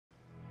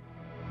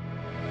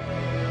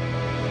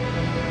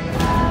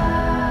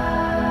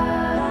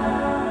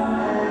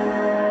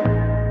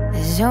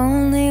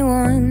only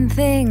one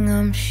thing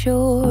I'm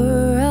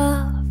sure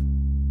of.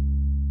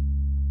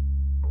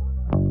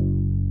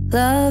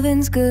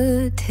 Loving's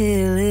good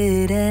till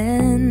it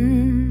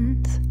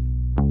ends.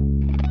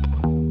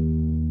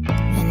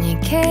 And you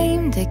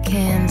came to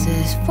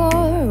Kansas for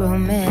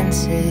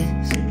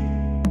romances,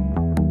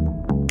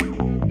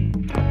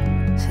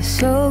 so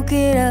soak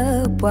it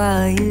up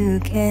while you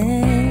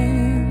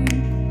can.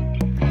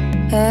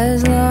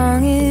 As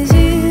long as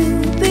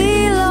you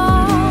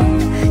belong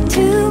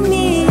to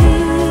me.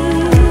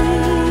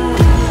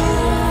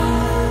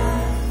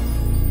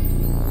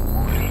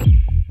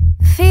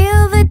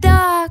 Feel the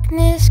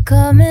darkness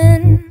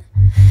coming,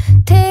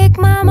 take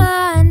my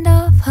mind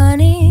off,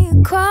 honey.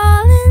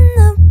 Crawl in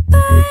the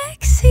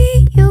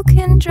backseat, you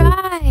can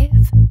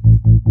drive.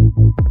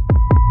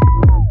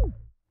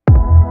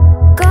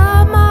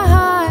 Got my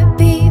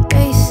heartbeat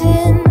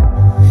racing,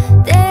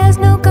 there's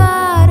no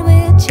God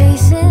we're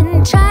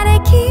chasing. Try to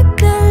keep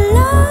the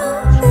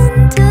love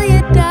until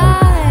you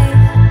die.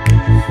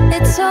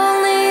 It's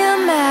only a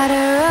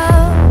matter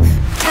of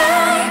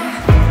time,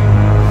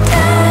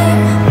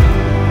 time,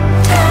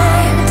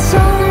 time. It's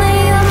only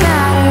a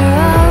matter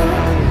of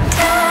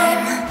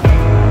time,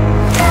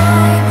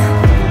 time,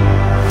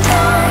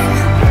 time.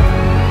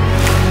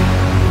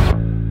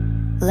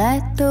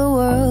 Let the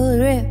world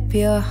rip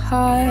your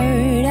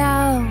heart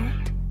out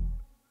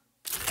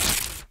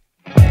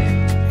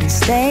and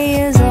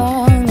stay as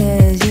long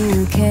as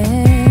you can.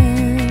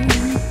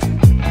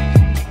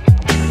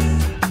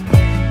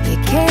 You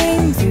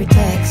came through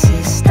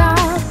Texas,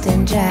 stopped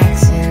in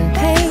Jackson,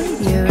 paid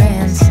your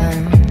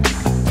ransom.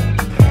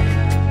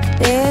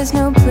 There's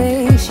no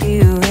place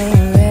you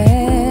ain't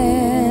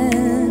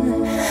ran,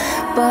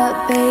 but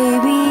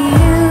baby,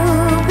 you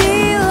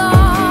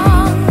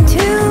belong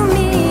to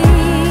me.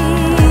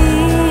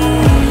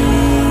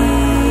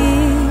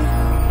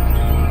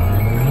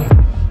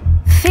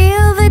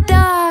 Feel the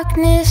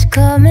darkness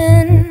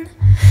coming,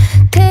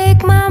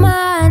 take my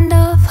mind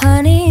off,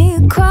 honey.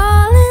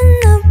 Crawl in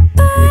the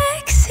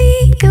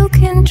backseat, you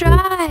can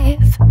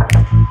drive.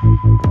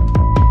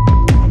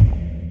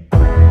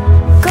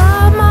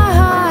 Got my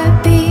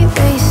heartbeat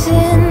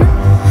racing,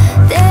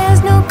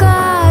 there's no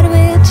God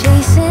we're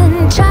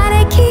chasing. Try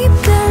to keep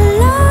the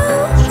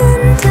love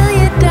until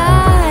you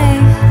die.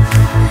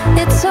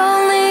 It's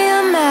only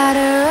a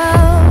matter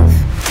of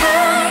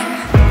time,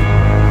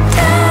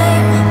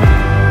 time,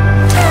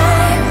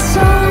 time. It's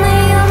only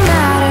a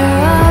matter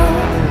of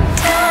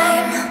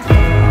time,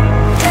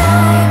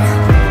 time,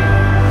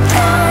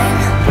 time.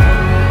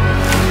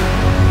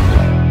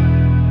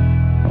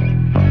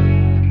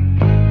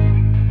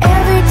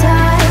 Every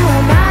time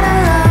I'm out of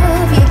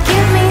love, you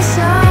give me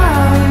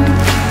some.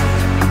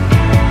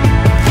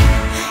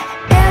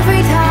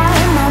 Every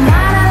time I'm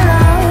out of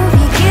love,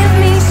 you give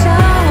me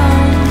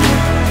some.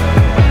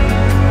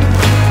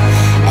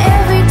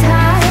 Every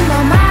time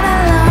I'm out of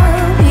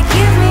love, you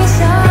give me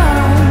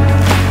some.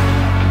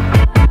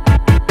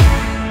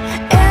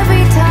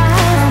 Every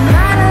time I'm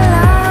out of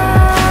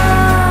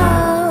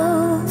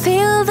love.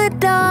 Feel the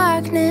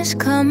darkness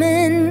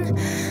coming,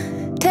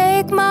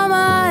 take my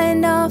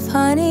mind off,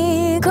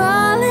 honey.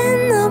 Crawl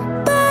in the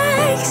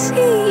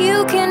backseat,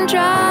 you can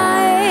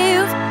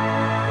drive.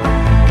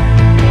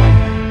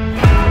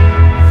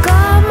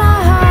 Got my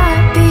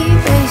heartbeat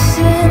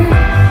racing,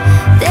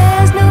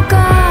 there's no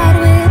God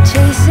we're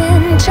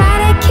chasing. Try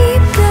to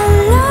keep the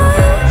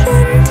love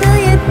until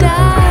you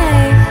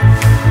die.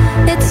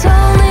 It's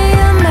only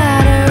a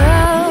matter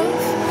of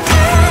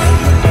time,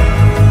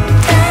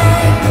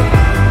 time,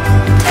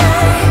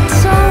 time.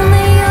 It's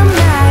only a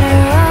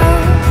matter of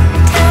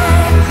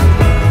time,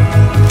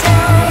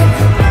 time,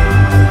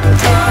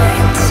 time.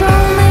 It's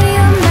only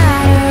a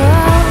matter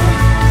of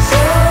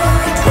so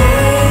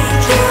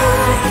take your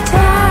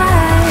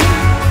time.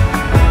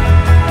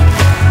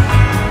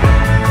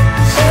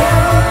 So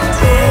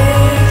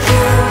take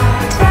your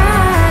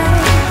time.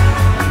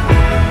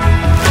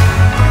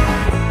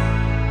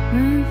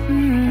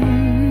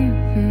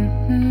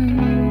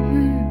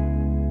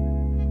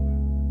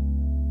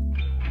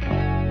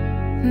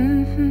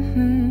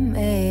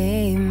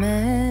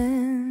 Amen.